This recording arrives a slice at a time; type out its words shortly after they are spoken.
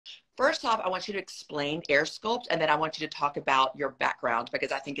First off, I want you to explain AirSculpt, and then I want you to talk about your background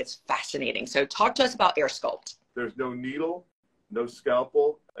because I think it's fascinating. So talk to us about AirSculpt. There's no needle, no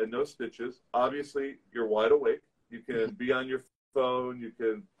scalpel, and no stitches. Obviously, you're wide awake. You can be on your phone. You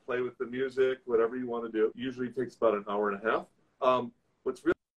can play with the music, whatever you want to do. Usually takes about an hour and a half. What's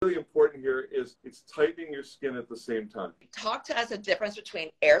really important here is it's tightening your skin at the same time. Talk to us the difference between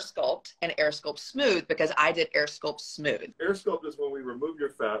AirSculpt and AirSculpt Smooth, because I did AirSculpt Smooth. AirSculpt is when we remove your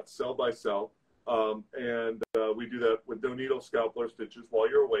fat cell by cell, and we do that with no needle, scalpel, or stitches while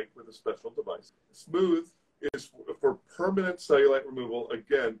you're awake with a special device. Smooth is for permanent cellulite removal,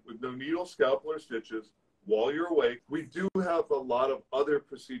 again, with no needle, scalpel, or stitches while you're awake. We do have a lot of other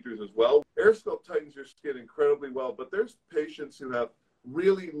procedures as well. AirSculpt tightens your skin incredibly well, but there's patients who have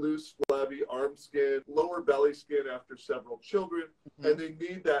really loose, flabby arm skin, lower belly skin after several children, and they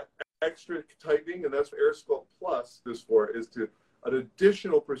need that extra tightening, and that's what AirSculpt Plus is for, is to an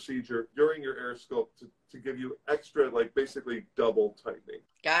additional procedure during your AirSculpt to give you extra, like basically double tightening.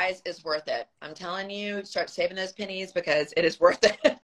 Guys, it's worth it. I'm telling you, start saving those pennies because it is worth it.